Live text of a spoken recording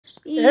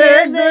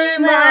एक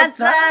दुईमा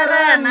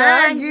छोरा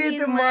न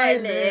गीत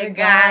मैले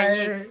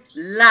गाएँ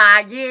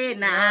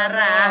लागेन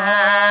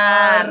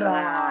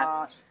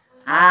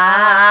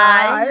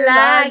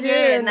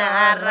लागेन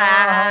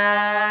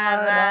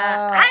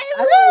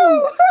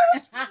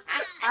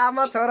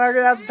आमा छोराको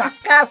याद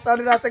झक्कास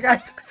चलिरहेको छ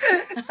गाइस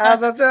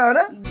आज चाहिँ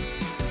हैन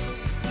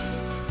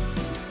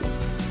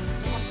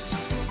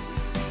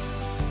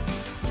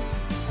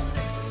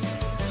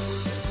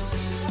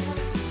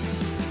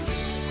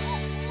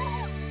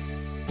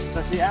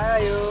दसैँ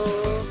आयो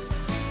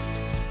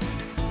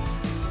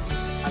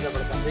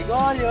आजबाट दसैँ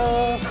गयो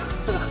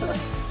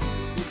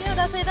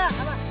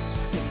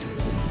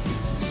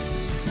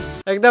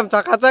एकदम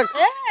चकाचक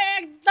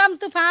एकदम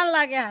तुफान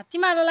लाग्यो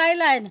तिमीलाई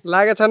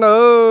लागेछ न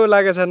हो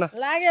लागेछ न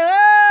लाग्यो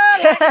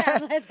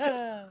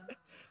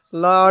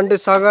ल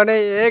आन्टीसँग नै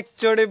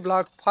एकचोटि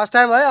भ्लग फर्स्ट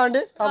टाइम है आन्टी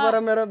तपाईँ र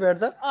मेरो भेट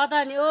त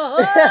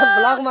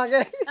भ्लगमा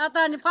के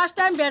फर्स्ट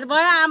टाइम भेट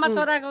भयो आमा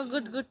छोराको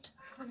गुड गुड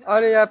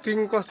अनि यहाँ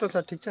पिङ कस्तो छ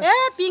ठिक छ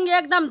ए पिङ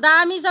एकदम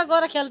दामी छ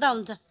गएर खेल्दा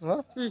हुन्छ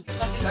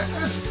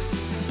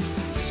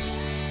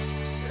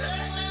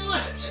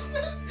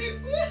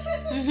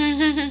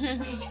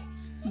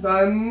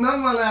धन्न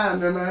मलाई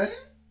हान्दैन है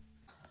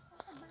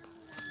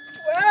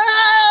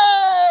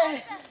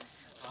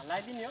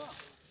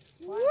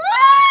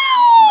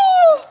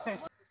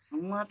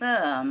म त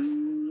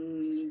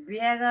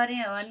बिहा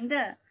गरेँ हो नि त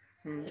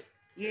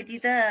केटी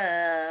त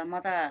म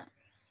त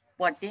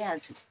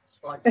पट्टिहाल्छु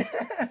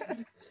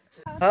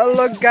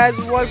hello guys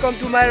welcome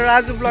to my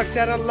Raju blog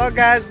channel ल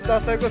गाइज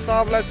दसैँको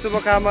सबलाई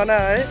शुभकामना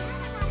है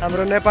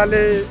हाम्रो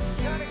नेपाली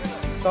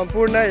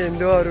सम्पूर्ण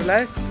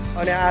हिन्दूहरूलाई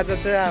अनि आज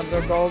चाहिँ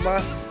हाम्रो गाउँमा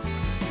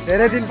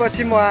धेरै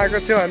दिनपछि म आएको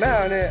छु होइन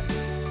अनि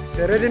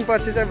धेरै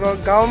दिनपछि चाहिँ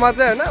गाउँमा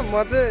चाहिँ होइन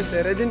म चाहिँ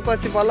धेरै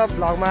दिनपछि बल्ल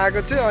भ्लगमा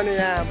आएको छु अनि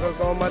यहाँ हाम्रो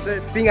गाउँमा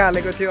चाहिँ पिङ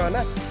हालेको थियो होइन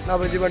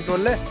नवजीवन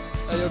टोलले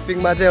यो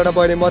पिङमा चाहिँ एउटा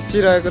बहिनी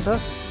मच्चिरहेको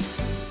छ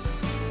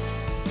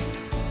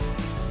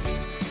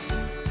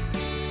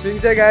पिङ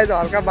चाहिँ गाइज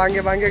हल्का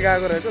बाङ्गे बाङ्गे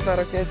गएको रहेछ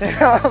तर केही छैन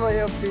अब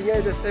यो पिङै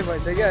जस्तै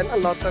भइसक्यो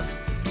होइन लचक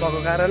भएको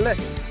कारणले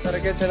तर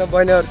केही छैन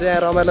बहिनीहरू चाहिँ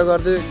यहाँ रमाइलो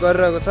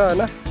गरिरहेको छ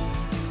होइन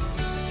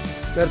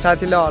मेरो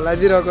साथीले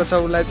हल्लाइदिइरहेको छ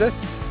उसलाई चाहिँ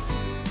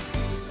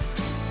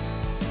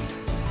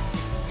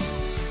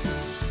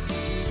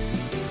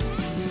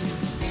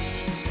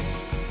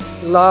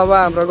ल अब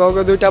हाम्रो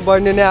गाउँको दुईवटा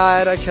बहिनी नै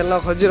आएर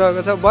खेल्न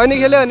खोजिरहेको छ बहिनी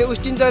खेल्यो भने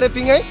उस्टिन्छ अरे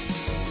पिङ है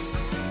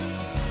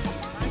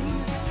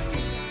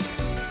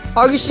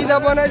अघि सिधा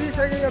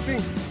बनाइदिइसक्यो यो पिङ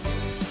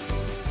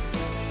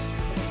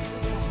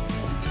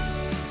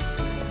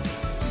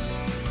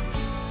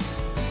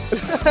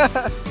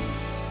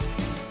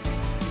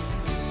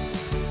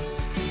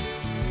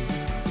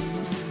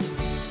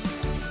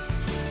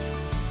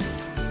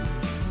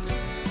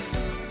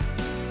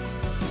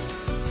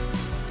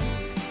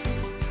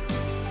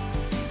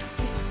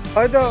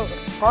खै त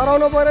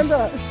हराउनु पर्यो नि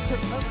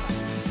त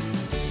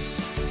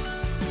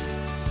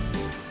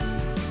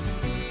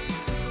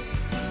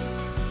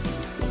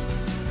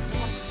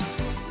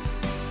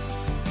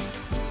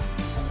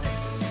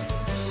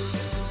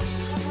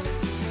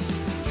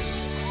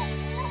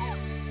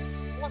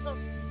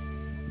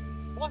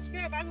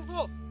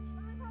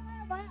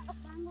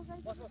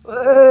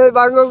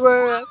बाङ्गो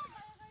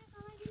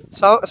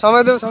गयो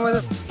समाइदेऊ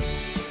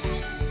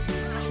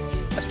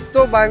यस्तो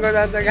बाङ्गो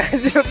जान्छ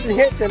गाइस यो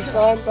पिङै तेल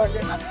सहन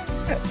सक्यो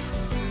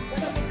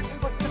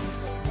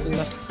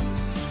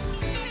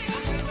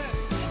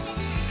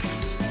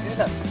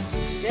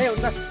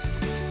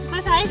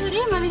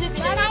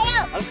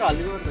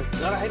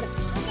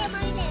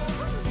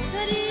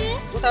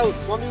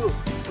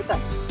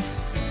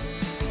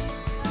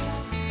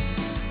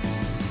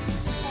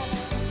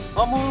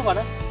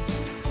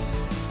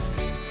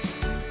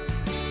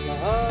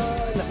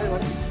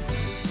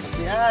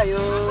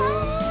आयो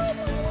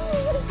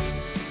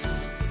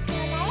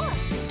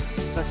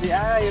दसैँ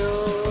आयो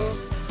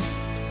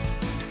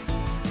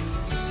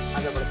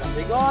आजबाट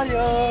दसैँ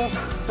गयो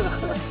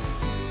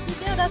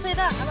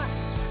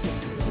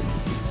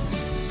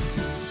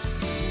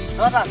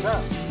नरान्छ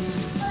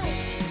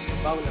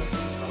बाबुले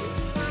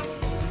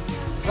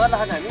गर्ला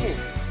खाने हामी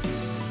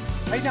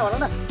होइन भन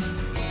न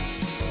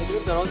यति पनि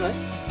डराउँछ है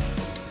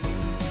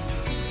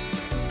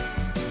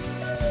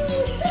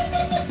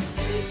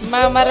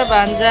मामा र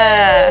भान्जा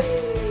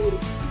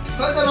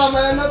खै त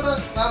रमाएन त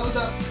बाबु त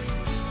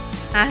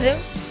हाँस्यौ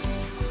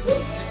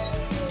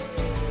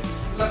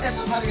ल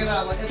यता फर्केर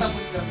अब यता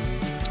पुग्यो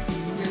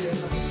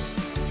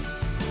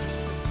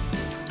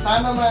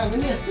सानोमा हामी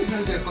नि यस्तै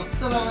खेल्थ्यो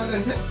कस्तो रमाइलो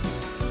हुन्थ्यो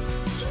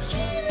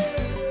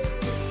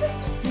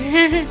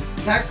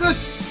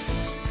ढाकुस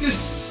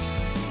कुस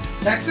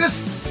ढाकुस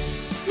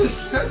कुस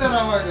खै त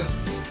रमाइलो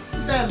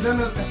उता हेर्दैन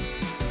त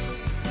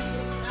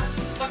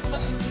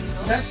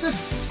ढाकुस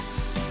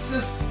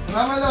कुस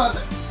रमाइलो हुन्छ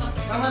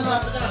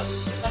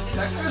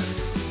ढाकुस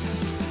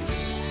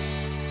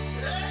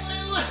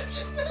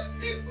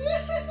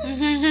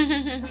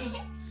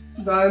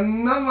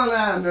धन्न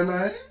मलाई हान्दैन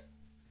है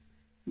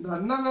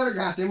धन्न मेरो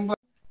घाँटी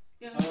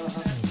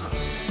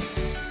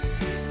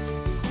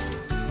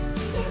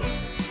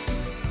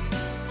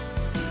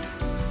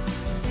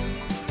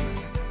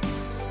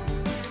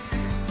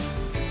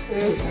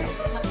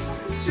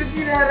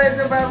सुतिरहेको रहेछ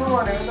बाबु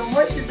भनेको त म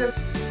सुते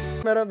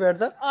मेरो भेट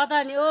त अता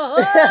नि ओहो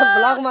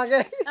ब्लगमा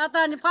के अता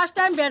नि फर्स्ट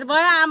टाइम भेट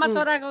भयो आमा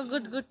छोराको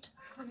गुड गुड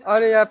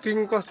अनि यहाँ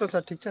पिङ कस्तो छ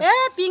ठिक छ ए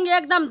पिङ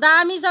एकदम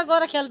दामी छ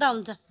गएर खेल्दा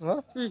हुन्छ हो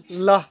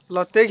ल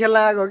ल त्यही खेल्न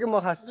आएको हो कि म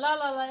खास ल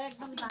ल ल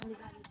एकदम दामी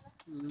दामी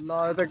ल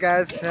त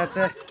गाइस यहाँ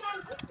चाहिँ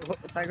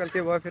साइकल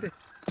के भयो फेरि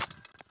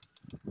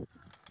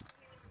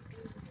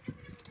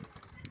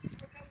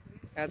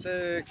यहाँ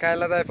चाहिँ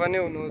काइला दाई पनि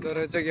हुनुहुँदो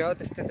रहेछ कि हो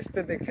त्यस्तै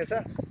त्यस्तै देखेछ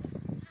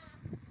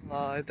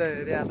यता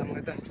हेरिहालौँ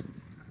यता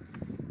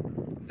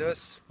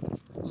जोस्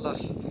ल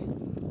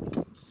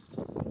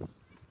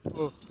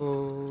ओहो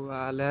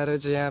हालेर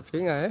चाहिँ यहाँ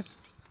पिङ है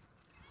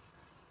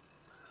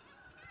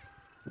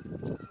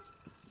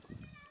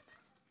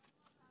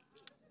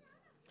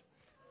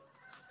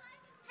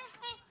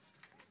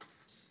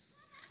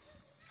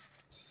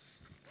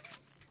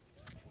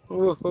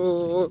ओहो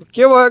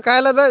के भयो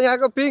काइला दाई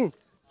यहाँको पिङ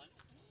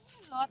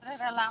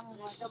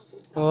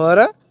हो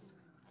र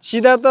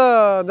सिधा त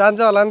जान्छ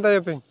होला नि त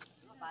यो पिङ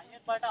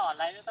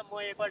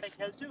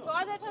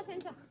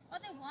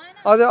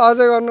अझै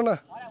अझै गर्नु न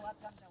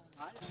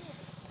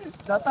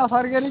जता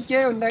फर्क्यो नि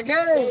केही हुन्न के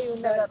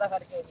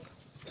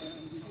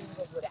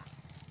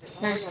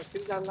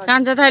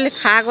कान्छा दाइले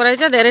खाएको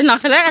रहेछ धेरै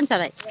नखेला कान्छा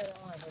दाइ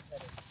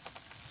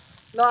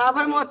ल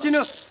आफै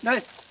मचिनु दाइ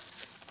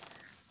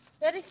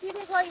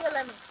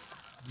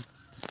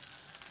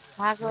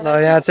ल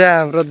यहाँ चाहिँ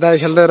हाम्रो दाइ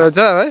खेल्दै रहेछ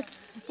है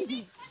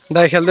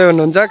दाइ खेल्दै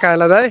हुनुहुन्छ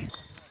काइला दाइ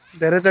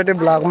धेरैचोटि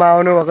भ्लगमा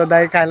आउनुभएको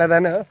दाइ काइला दाइ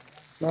नै हो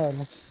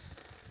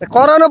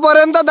कराउनु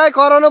पर्यो नि त दाइ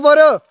कराउनु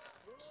पर्यो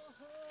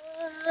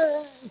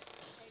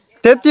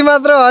त्यति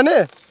मात्र हो नि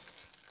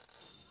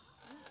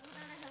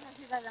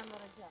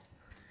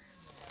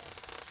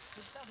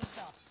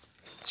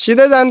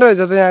सिधै जानु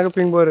रहेछ त यहाँको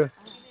पिङ पर्यो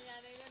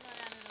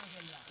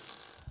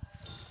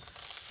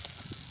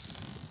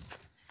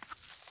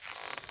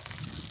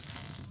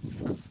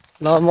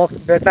ल म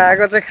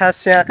भेटाएको चाहिँ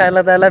खास यहाँ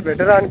काइला दाइलाई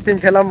भेटेर अनि पिङ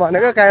खेलौँ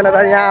भनेको काइला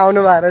दाइ यहाँ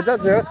आउनु भएको रहेछ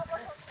जो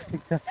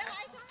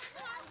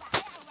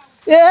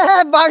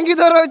ए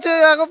बाङ्गिदो रहेछ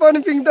यहाँको पनि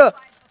पिङ त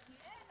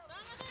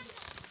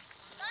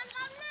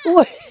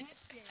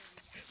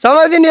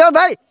समाइदिने हो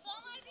दाइ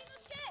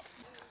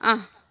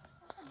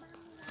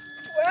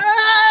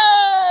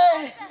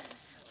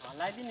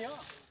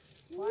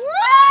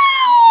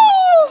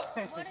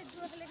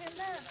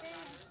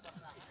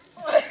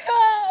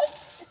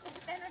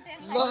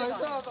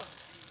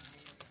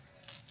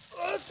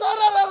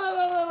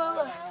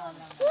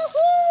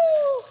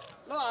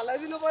ल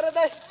हलाइदिनु पर्यो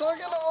दाइ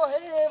सकेल ओ हे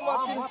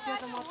मच्चिन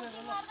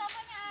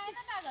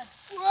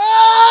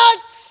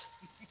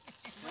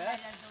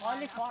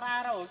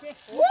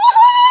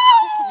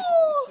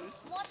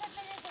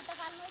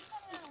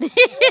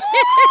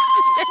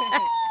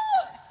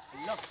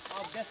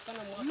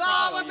ल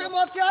अब चाहिँ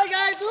मच्ची है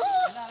गाइस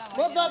म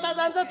जता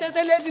जान्छ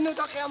त्यतै ल्याइदिनु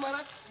त क्यामेरा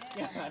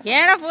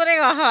यहाँ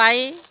पुरेको हो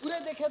भाइ पुरै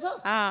देखेछ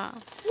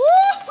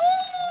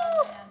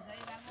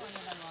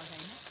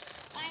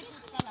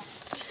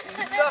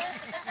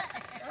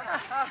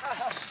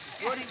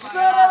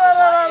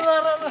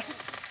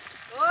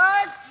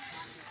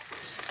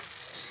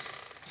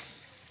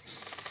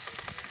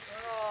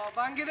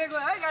बाङ्गिदिएको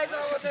है गाइस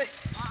अब चाहिँ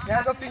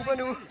यहाँको पिङ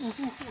पनि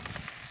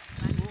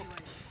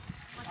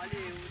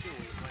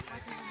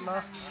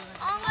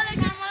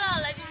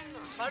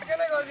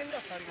फर्केनै गरिदिनु त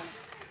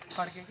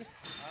फर्के कि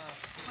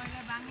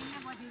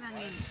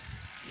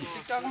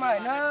टिकटकमा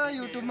होइन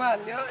युट्युबमा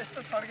हाल्ने हो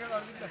यस्तो छड्के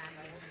गरिदिनु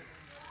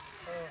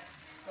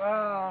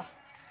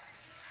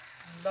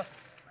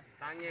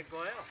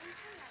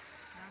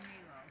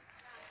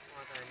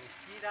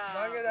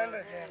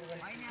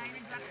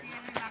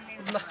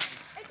ल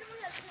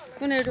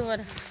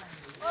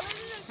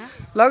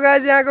ल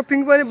गाइस यहाँको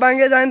पिङ पनि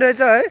बाङ्गे जाने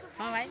रहेछ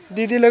है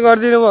दिदीले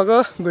गरिदिनु भएको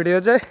भिडियो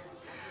चाहिँ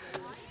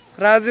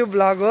राजु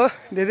भ्लग हो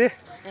दिदी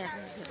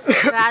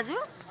राजु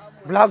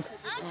भ्लग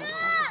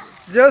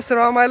जोस्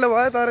रमाइलो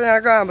भयो तर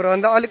यहाँको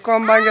हाम्रोभन्दा अलिक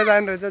कम बाङ्गे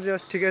जाने रहेछ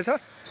जोस् ठिकै छ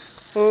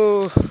ओ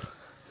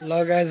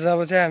ल गाइस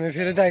अब चाहिँ हामी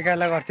फेरि दाइ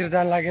काइला घरतिर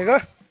जान लागेको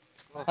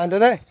अन्त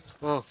दाइ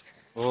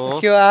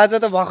के हो आज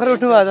त भर्खर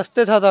उठ्नु भयो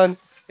जस्तै छ त अनि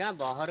कहाँ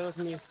भर्खर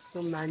उठ्ने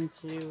यस्तो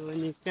मान्छे हो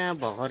नि कहाँ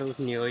भर्खर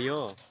उठ्ने हो यो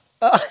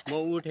म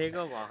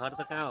उठेको भर्खर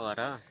त कहाँ हो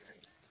र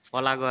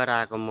खोला गएर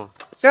आएको म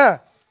कहाँ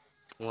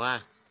वहाँ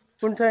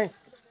कुन चाहिँ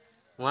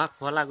वहाँ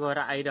खोला गएर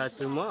आइरहेको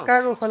छु म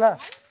कहाँको खोला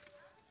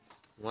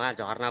वहाँ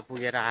झर्ना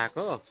पुगेर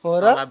आएको हो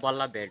र? तँलाई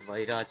बल्ल भेट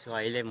भइरहेको छु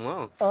अहिले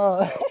म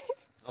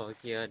अब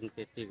के गर्नु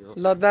त्यतिको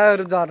ल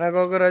दाइहरू झर्ना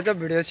गएको रहेछ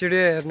भिडियो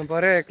सिडियो हेर्नु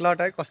पर्यो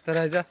एकलट है कस्तो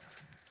रहेछ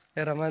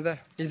हेर म त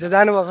हिजो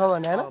जानुभएको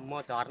भने होइन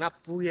म झर्ना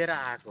पुगेर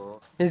आएको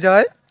हिजो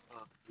है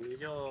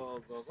हिजो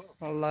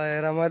गएको ल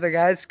हेर म त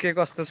गाइस के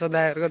कस्तो छ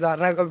दाइहरूको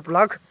झर्नाको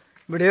भ्लग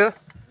भिडियो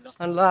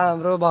अनि ल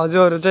हाम्रो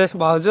भाउजूहरू चाहिँ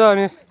भाउजू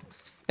अनि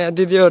यहाँ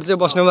दिदीहरू चाहिँ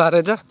बस्नु भएको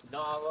रहेछ ल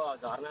अब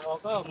झर्ना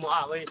गएको म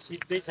अब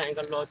सिधै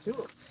साइकल लड्छु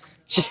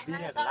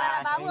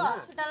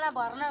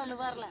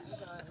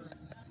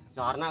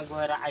झर्ना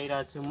गएर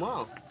आइरहेको छु म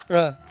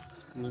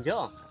हिजो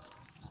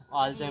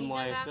अहिले चाहिँ म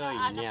यसो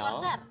हिँड्ने हो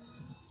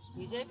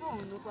हिजै पो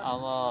हुनुपर्छ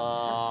अब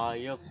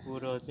यो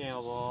कुरो चाहिँ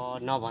अब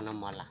नभनौँ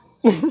मलाई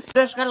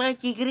बुढोसकालको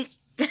किक्री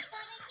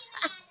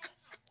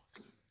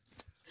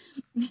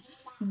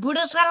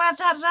बुढोसकालमा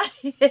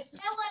छरछरी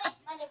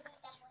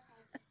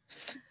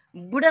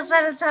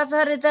बुढोसकाल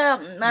छरछरी त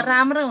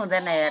राम्रो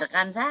हुँदैन हेर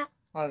कान्छा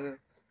हजुर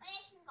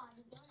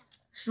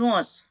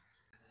सोच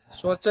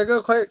सोचेको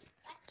खै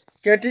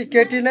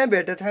केटी नै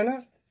भेटेको छैन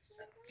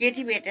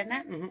केटी भेटेन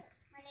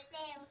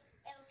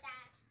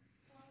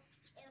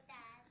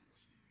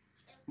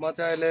म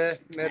चाहिँ अहिले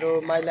मेरो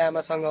माइला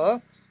आमासँग हो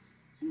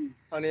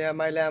अनि यहाँ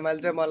माइला आमाले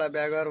चाहिँ मलाई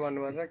बिहा गर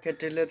भन्नुभएको छ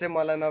केटीले चाहिँ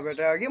मलाई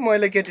नभेटे कि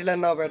मैले केटीलाई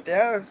नभेटे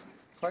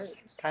खै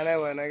थाहा नै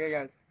भएन क्या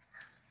गाडी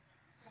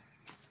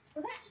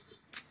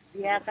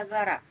बिहा त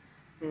गर अब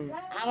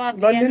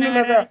ल लिनु न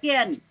त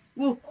के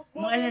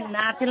मैले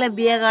नातिलाई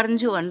बिहा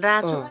गरिदिन्छु भनेर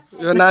आएको छु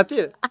यो नाति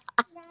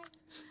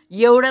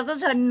एउटा त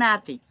छ नि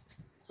नाति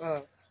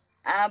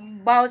अँ,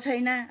 बाउ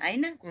छैन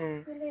होइन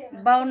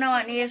बाउ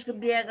नभने यसको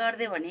बिहा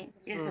गरिदियो भने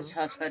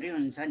यसको छोरी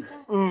हुन्छ नि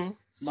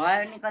भयो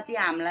भने कति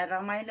हामीलाई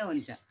रमाइलो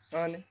हुन्छ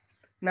अनि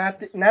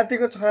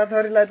नातिको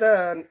छोराछोरीलाई त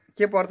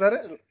के पर्छ अरे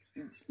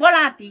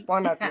पलाती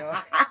पनाति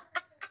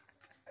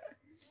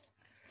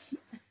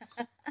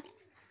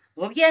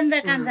हो कि अन्त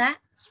कान्छा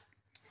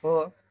हो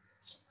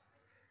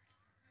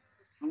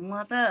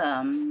म त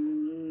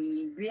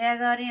बिहा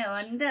गरेँ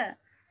भने त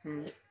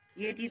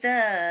केटी त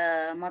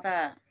म त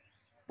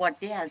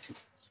पट्टिहाल्छु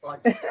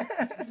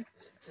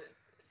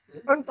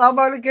अनि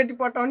तपाईँले केटी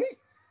पटाउने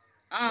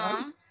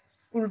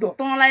उल्टो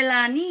तँलाई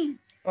लाने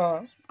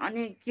अँ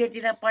अनि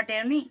केटीलाई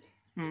पट्याउने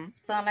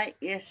तँलाई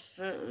यस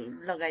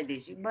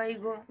लगाइदिएछु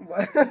भइगयो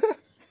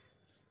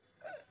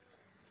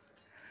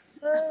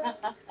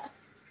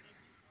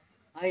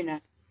होइन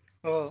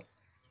हो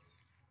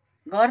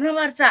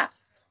गर्नुपर्छ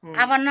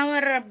अब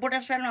नगरेर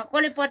बुढासालमा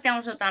कसले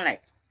पत्याउँछ तँलाई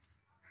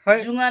खै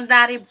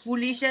जुङ्गादारी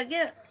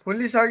फुलिसक्यो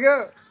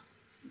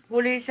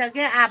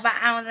फुलिसक्यो अब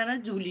आउँदैन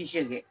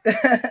झुलिसक्यो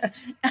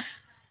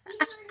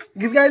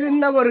गीत गाइदिनु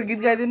न बरु गीत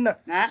गाइदिनु न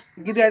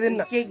गीत गाइदिनु न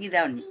के गीत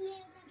आउने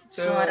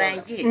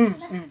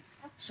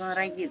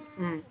सोहराई गीत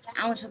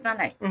आउँछ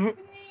तँलाई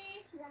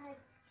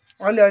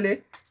अलि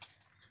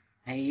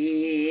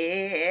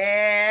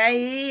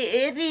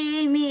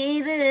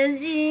मेरो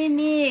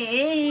जिनी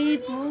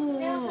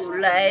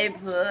फुलाई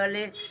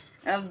फले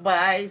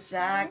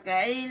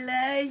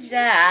बैशाखैलाई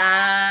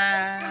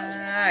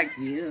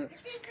साक्यो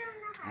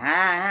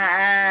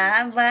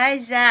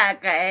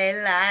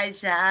बैशाखैलाई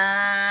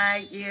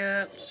साक्यो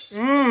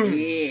ए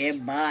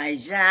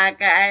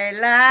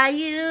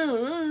बैशाखैलाई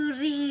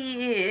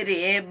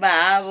रे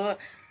बाबु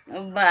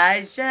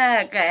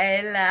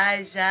बैशाखैलाई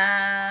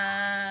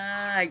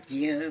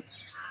साक्यो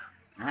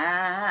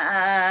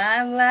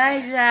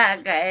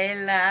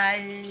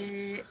बैशाखैलाई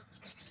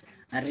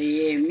रे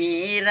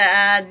मेरा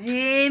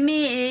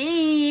जिमी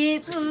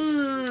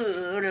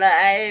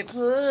फुलाई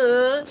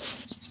फुल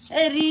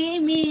रे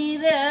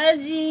मेरा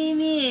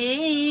जिमी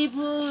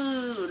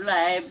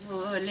फुलाई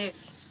फुले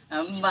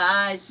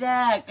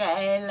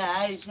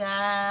बैशाखैलाई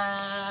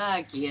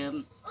साक्यो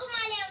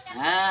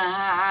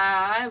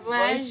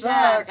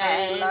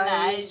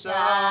बैशाखैलाई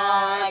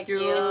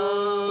साक्यो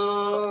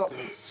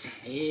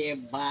ए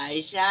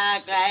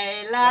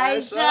बैशाखैलाई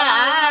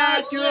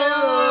साक्यो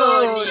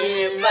नि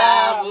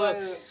बाबु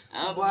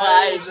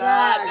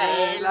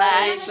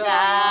बैशाखैलाई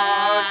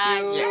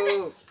साक्यो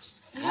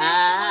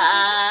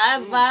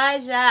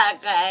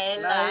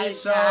बैशाखैलाई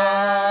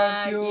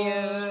साक्यो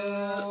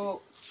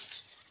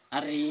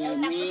अरे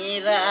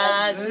मेरा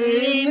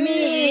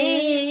जिमी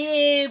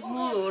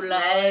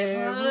फुलाई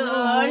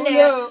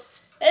फुल्यो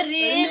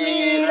रे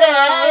मेरा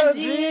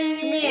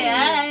जिमी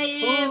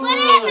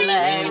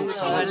फुलाई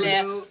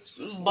फुल्यो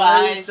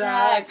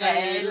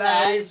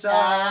बैशाखैलाई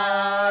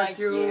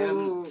साक्यो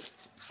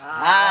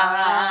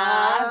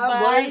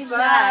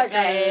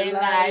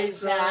बैशाखैलाई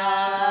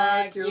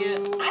साक्यो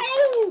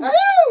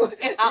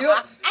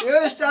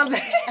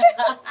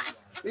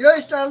यो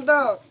स्टाइल त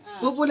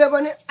फुपूले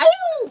पनि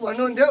आयु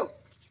भन्नुहुन्थ्यो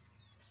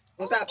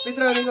उता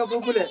पित्रनीको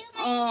फुपूले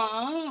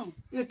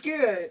यो के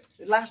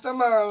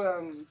लास्टमा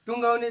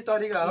टुङ्गाउने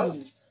तरिका हो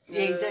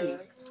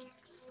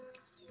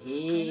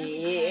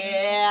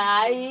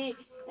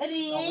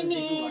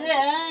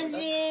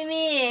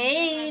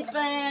जिमी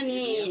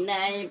पनि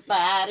नै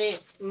पारे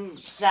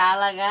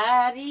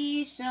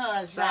सालगारी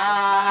सोसायो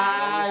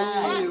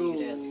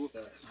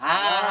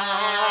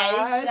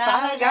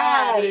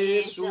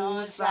सालगारी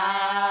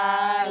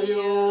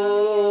सोसायो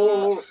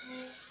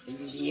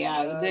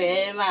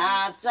यादैमा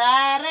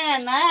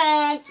चरना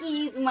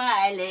गीत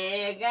मैले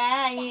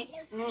गाएँ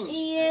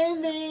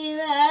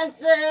यादैमा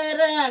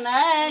चरना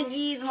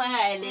गीत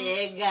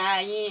मैले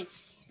गाएँ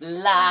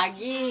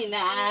लागिन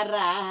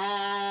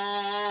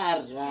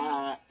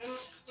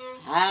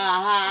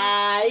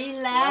हाय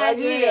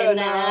लागिन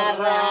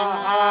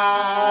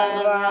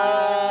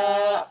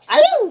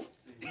आयु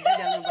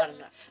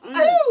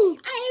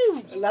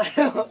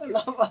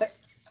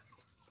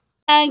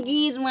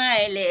गीत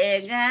मैले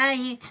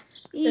गाएँ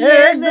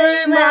एक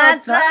दुईमा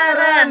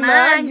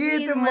चरणा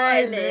गीत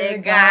मैले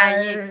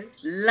गाएँ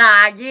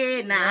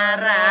लागेन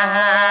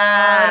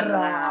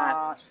रारा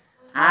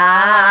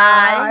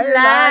हाय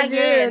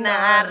लागेन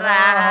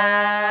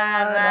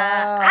रारा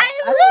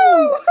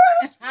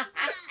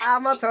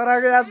आमा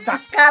छोराको याद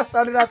झक्कास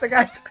चलिरहेको छ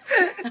गाइस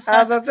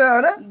आज चाहिँ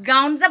होइन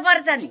गाउनु त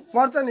पर्छ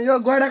नि यो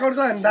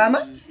गैँडाकोटको होइन त आमा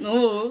हो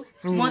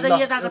म त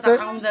यताको त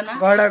आउँदैन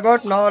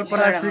गैँडाकोट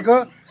नवलपरासीको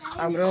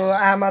हाम्रो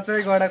आमा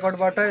चाहिँ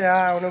गैँडाकोटबाट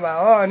यहाँ आउनुभयो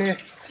हो अनि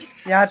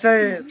यहाँ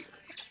चाहिँ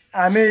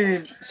हामी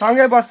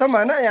सँगै बस्छौँ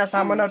होइन यहाँ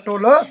सामान्य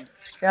टोल हो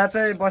यहाँ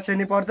चाहिँ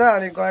बसेनी पर्छ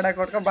अनि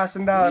गैँडाकोटको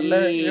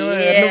बासिन्दाहरूले यो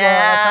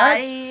हेर्नुभयो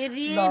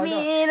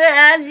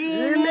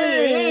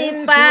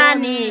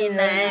पानी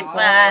नै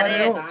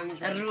पारे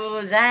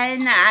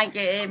रुझाइन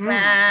के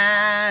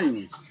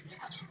पानी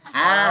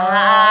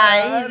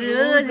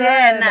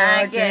रुझेन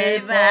के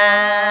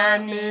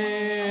पानी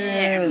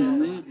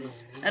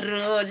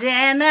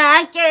रुझेन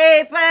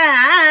के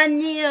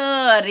पानी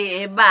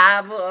रे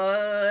बाबु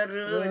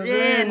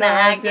रुझेन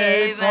के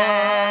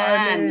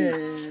पानी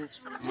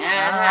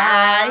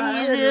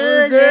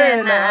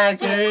रुझेन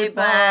के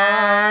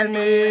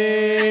पानी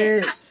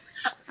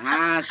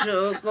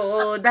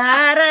आँसुको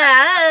धारा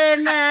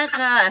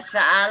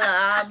नखसाल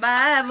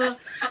बाबु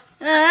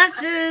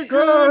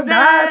आँसुको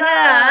धारा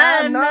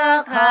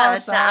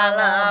नखसाल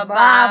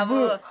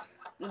बाबु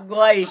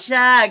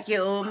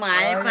गइसक्यो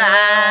माई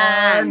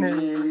पानी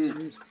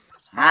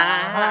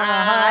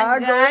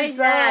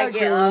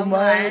गइसक्यो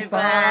माई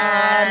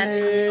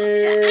पानी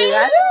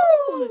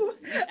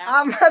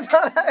आमा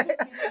छोरा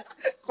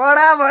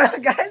कडा भयो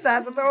गाइस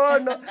आज त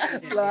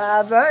ल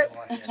आज है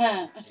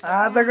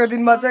आजको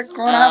दिनमा चाहिँ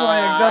कडा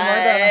भयो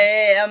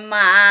एकदम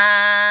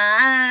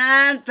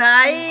माथाइभरि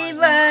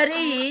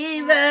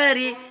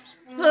भरि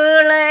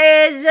फुलै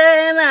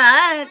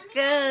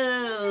जमाको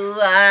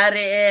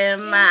अरे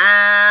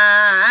माथाइभरि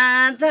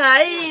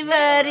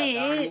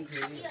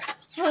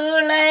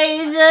फुलै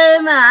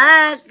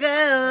जमाको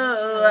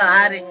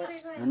अरे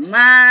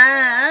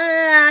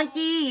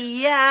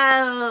माकिया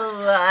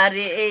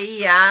अरे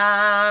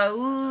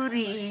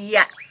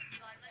याउरिया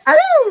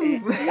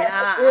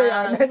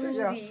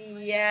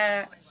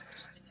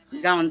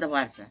गाउनु त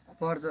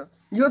पर्छ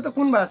यो त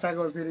कुन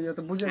भाषाको फेरि यो त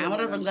बुझेन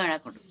हाम्रो त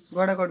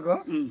गैँडाकोटको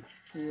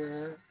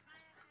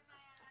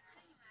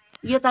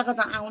यो तको त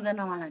आउँदैन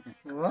मलाई त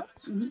हो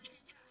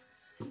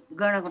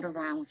गैँडाकोट त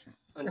आउँछ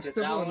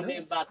राउने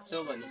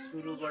बाच्चो भने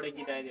सुरुबाट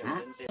गीत आइदियो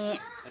भने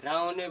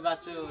राउने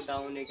बाच्चो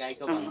दाउने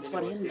गाईको भन्दै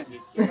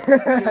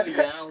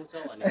यहाँ आउँछ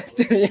भने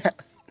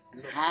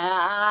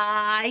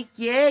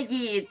के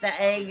गीत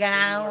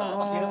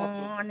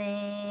गाउने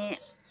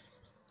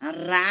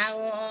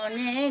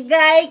राउने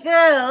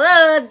गाईको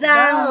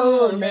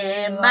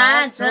दाउने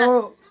बाछो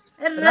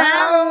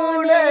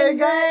राउने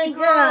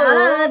गाईको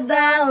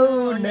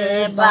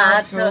दाउने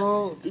बाछो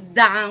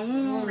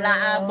दाउला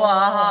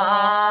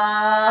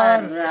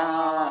बहर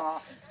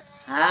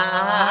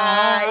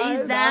हाय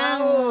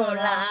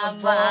दाउला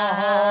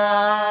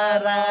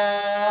बहर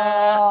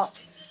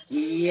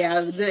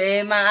एक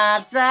दुईमा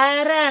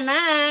चरणा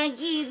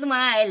गीत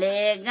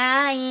मैले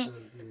गाएँ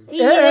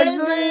एक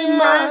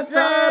दुईमा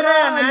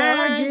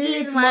चरणा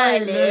गीत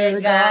मैले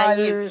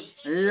गाएँ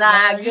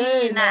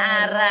लागेन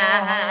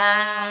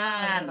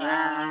रारा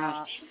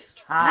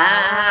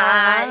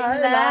हाय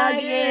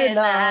लागेन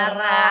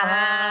रारा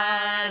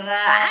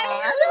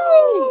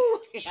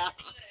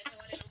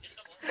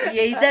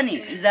यही त नि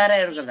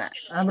जराहरूको त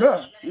हाम्रो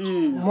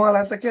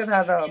मलाई त के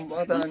थाहा त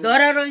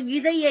जराहरूको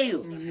गीतै यही हो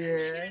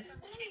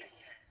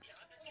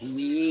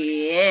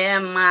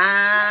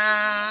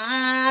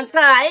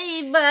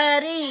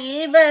माथाइभरि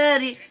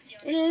भरि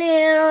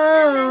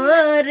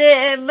ल्याउ रे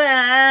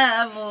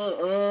बाबु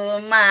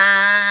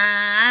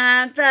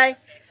माथाइभरि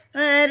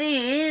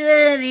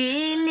भरि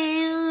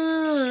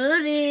ल्याउ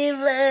रे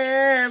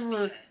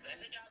बाबु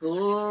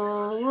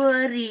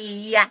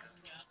कोरिया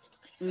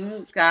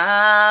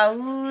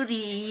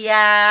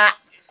काउरिया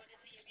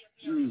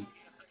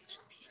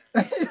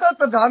यो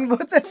त झन्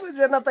बुझ्दै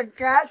बुझेन त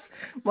काच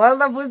मलाई त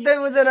बुझ्दै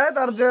बुझेन है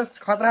तर जो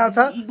खतरा छ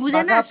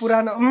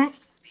पुरानो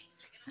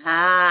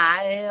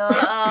हाय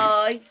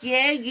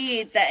के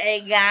गीत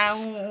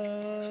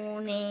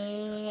गाउने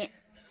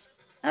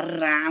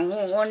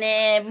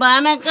राउने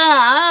बनका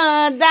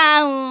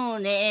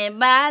दाउने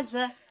बाछ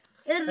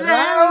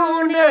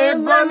राउने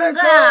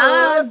बनका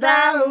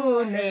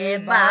दाउने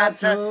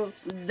बाछ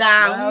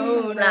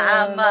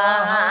दाउला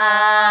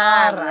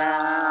बहारा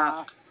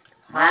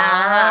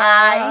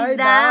हाय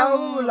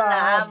दाउला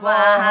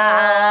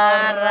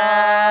बहारा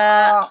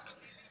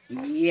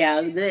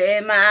एक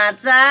दुईमा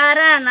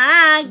चरणा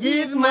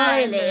गीत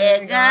मैले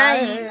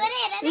गाएँ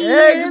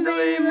एक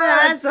दुईमा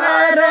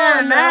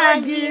चरणा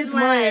गीत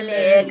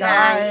मैले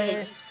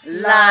गाएँ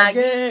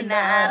लागेन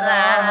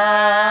रारा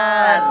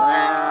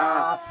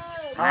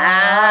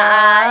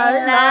हाय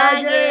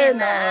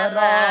लागेन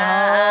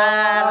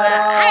रारा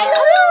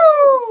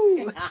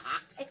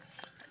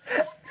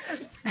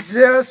जे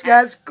जे होस्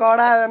गाइस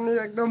कडा अनि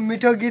एकदम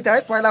मिठो गीत है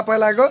पहिला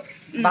पहिलाको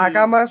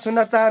भाकामा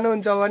सुन्न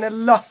चाहनुहुन्छ भने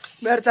ल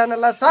मेरो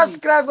च्यानललाई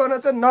सब्स्क्राइब गर्न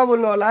चाहिँ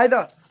नभुल्नु होला है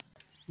त।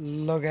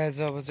 ल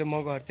गाइस अब चाहिँ म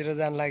घरतिर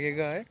जान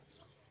लागेको है।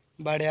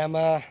 बाडे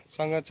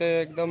आमासँग चाहिँ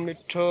एकदम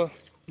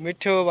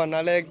मिठो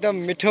भन्नाले एकदम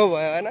मिठो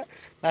भयो होइन,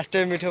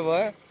 लास्टै मिठो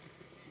भयो,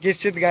 गीत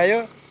सित गायो।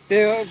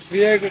 त्यही हो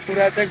बिहेको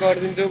कुरा चाहिँ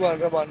गरिदिन्छु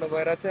भनेर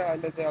भन्नुभएर चाहिँ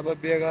अहिले चाहिँ अब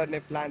बिहे गर्ने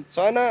प्लान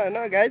छैन होइन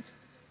गाइस।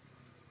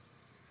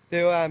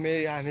 त्यही हो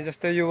हामी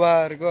जस्तो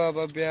युवाहरूको अब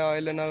बिहे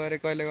अहिले नगरे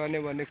कहिले गर्ने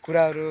भन्ने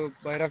कुराहरू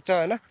भइरहेको छ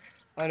होइन।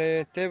 अनि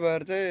त्यही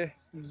भएर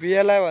चाहिँ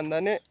बिहेलाई भन्दा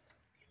नि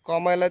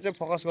कमाइलाई चाहिँ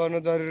फोकस गर्नु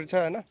जरुरी छ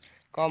होइन।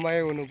 कमाइ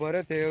हुनु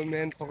पऱ्यो, त्यही हो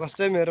मेन फोकस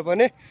चाहिँ मेरो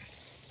पनि।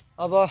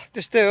 अब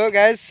त्यस्तै हो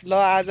गाइस। ल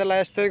आजलाई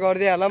यस्तै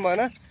गरिदिइहालौँ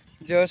होइन।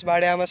 जे होस्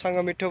बाडे आमासँग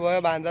मिठो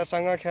भयो,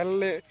 भान्जासँग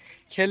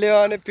खेल्यो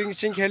अनि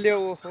पिङसिङ खेल्यो।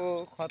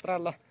 ओहो खतरा।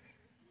 ल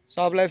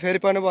सबलाई फेरि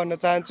पनि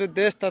भन्न चाहन्छु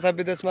देश तथा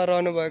विदेशमा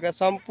रहनुभएका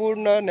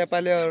सम्पूर्ण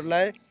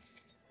नेपालीहरूलाई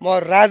म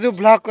राजु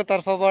ब्लगको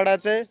तर्फबाट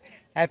चाहिँ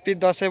ह्याप्पी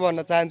दसैँ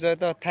भन्न चाहन्छु है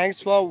त। Thanks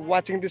for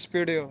watching this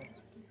video.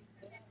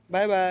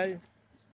 By by.